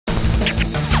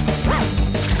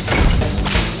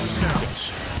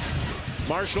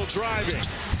Marshall driving.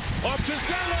 Up to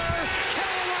Zeller.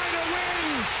 Carolina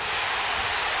wins.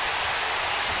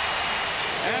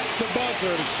 At the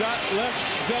buzzer, the shot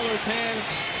left Zeller's hand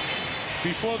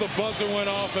before the buzzer went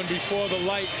off and before the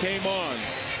light came on.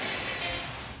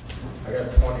 I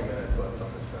got 20 minutes left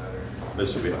on this battery.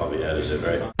 This will be all be edited,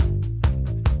 right?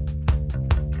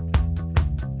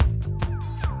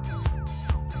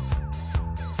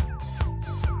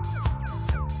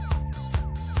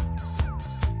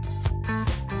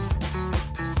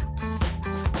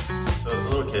 So as a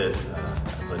little kid,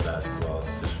 I played basketball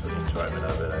just for the enjoyment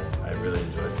of it. I really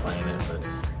enjoyed playing it, but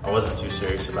I wasn't too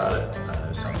serious about it. It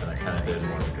was something I kind of did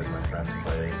more because my friends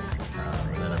played.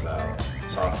 And then about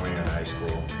sophomore year in high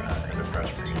school, into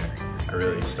freshman year, I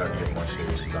really started to get more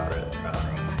serious about it.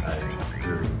 I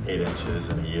grew 8 inches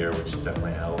in a year, which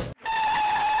definitely helped.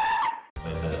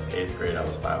 In the 8th grade, I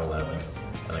was 5'11",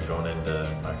 and then going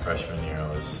into my freshman year, I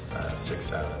was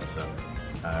 6'7". So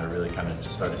I really kind of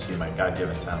started to see my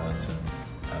God-given talents, and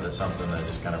that's something that I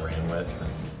just kind of ran with,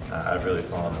 and I've really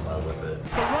fallen in love with it.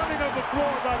 The running of the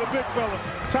floor by the big fella,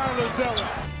 Tyler Zeller.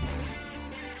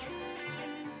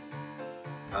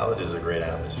 College is a great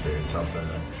atmosphere. It's something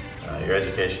that your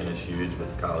education is huge, but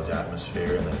the college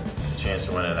atmosphere and the chance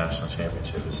to win a national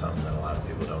championship is something that a lot of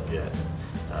people don't get.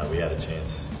 We had a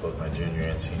chance both my junior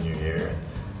and senior year,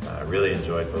 and I really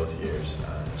enjoyed both years.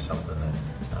 It was something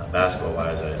that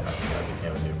basketball-wise, I think I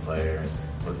became a new player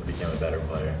and became a better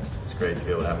player. It's great to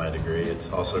be able to have my degree.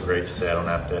 It's also great to say I don't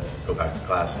have to go back to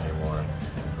class anymore and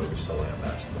focus solely on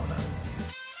basketball now.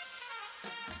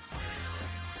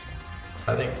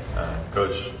 I think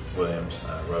Coach Williams,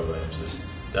 Roy Williams, has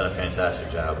done a fantastic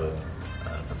job of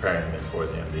preparing me for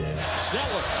the NBA.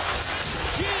 Zeller,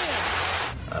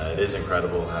 jam! It is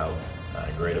incredible how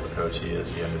great of a coach he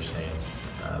is. He understands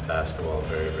basketball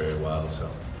very, very well, so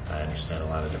I understand a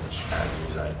lot of different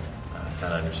strategies. I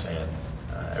kind of understand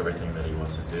everything that he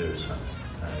wants to do, so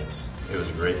it was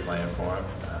a great plan for him,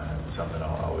 something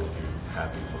I'll always be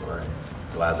happy for and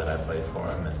glad that I played for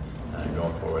him, and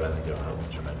going forward I think it'll help me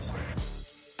tremendously.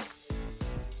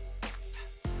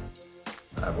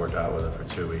 I've worked out with him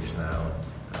for 2 weeks now,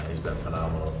 and he's been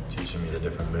phenomenal, teaching me the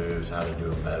different moves, how to do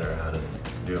them better, how to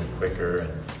do them quicker,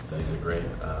 and he's a great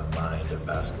mind of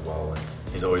basketball, and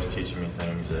he's always teaching me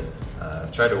things that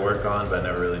I've tried to work on, but I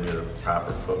never really knew the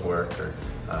proper footwork or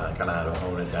kind of how to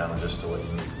hone it down just to what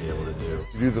you need to be able to do.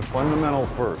 Do the fundamental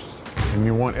first, and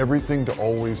you want everything to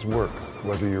always work,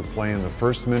 whether you're playing the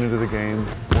first minute of the game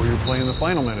or you're playing the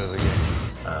final minute of the game.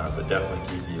 But definitely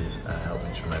Kiki's helped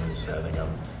me tremendously. I think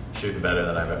I'm shooting better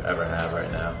than I've ever have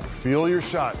right now. Feel your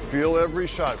shot, feel every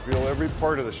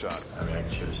part of the shot. I mean, I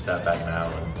can shoot a step back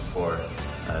now, and before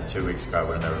 2 weeks ago I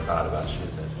would have never thought about shooting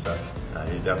it. So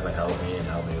he's definitely helped me and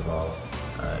helped me evolve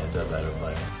into a better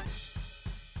player.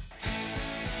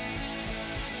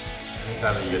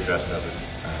 Anytime that you get dressed up, it's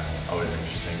always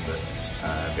interesting, but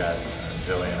I've got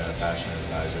Jillian, a fashion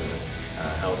advisor, that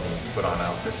helped me put on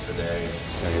outfits today.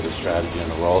 Gotta get the strategy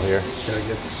and the roll here. Gotta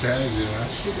get the strategy,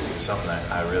 huh? It's something that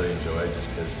I really enjoyed just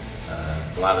because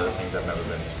a lot of the things I've never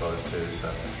been exposed to.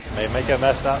 So Make it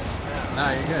messed up?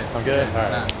 No, you're good. I'm good? Yeah,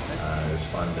 all right. It was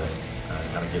fun to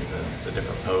kind of get the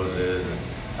different poses and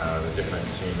the different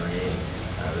scenery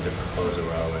and the different clothes that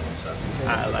we're all wearing. So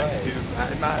I like to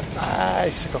ride my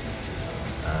bicycle.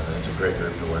 And it's a great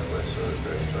group to work with, so it was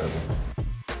very enjoyable.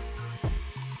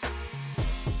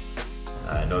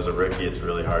 I know as a rookie it's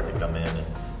really hard to come in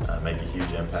and make a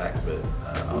huge impact, but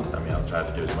I'll try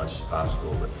to do as much as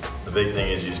possible. But the big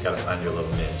thing is you just got to find your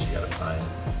little niche. You got to find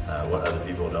what other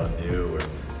people don't do or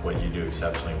what you do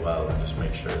exceptionally well, and just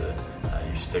make sure that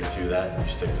you stick to that and you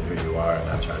stick to who you are and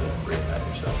not try to reinvent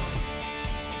yourself.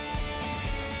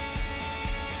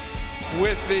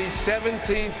 With the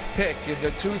 17th pick in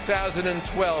the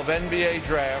 2012 NBA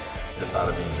draft. The thought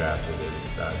of being drafted is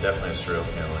definitely a surreal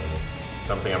feeling.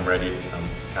 Something I'm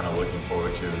kind of looking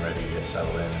forward to and ready to get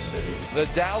settled in the city. The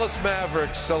Dallas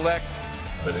Mavericks select.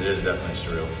 But it is definitely a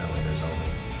surreal feeling. There's only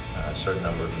a certain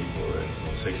number of people,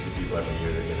 60 people every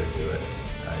year that get to do it.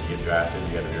 You get drafted,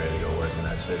 you got to be ready to go work in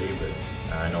that city, but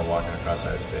I know walking across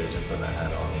that stage and putting that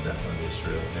hat on will definitely be a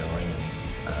surreal feeling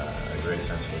and a great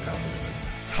sense of accomplishment.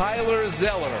 Tyler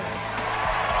Zeller.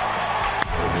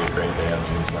 It'll be a great day on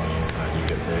June 28th when I do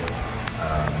get picked.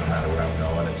 No matter where I'm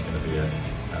going, it's going to be a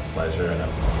pleasure, and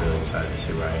I'm really excited to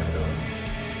see where I am going.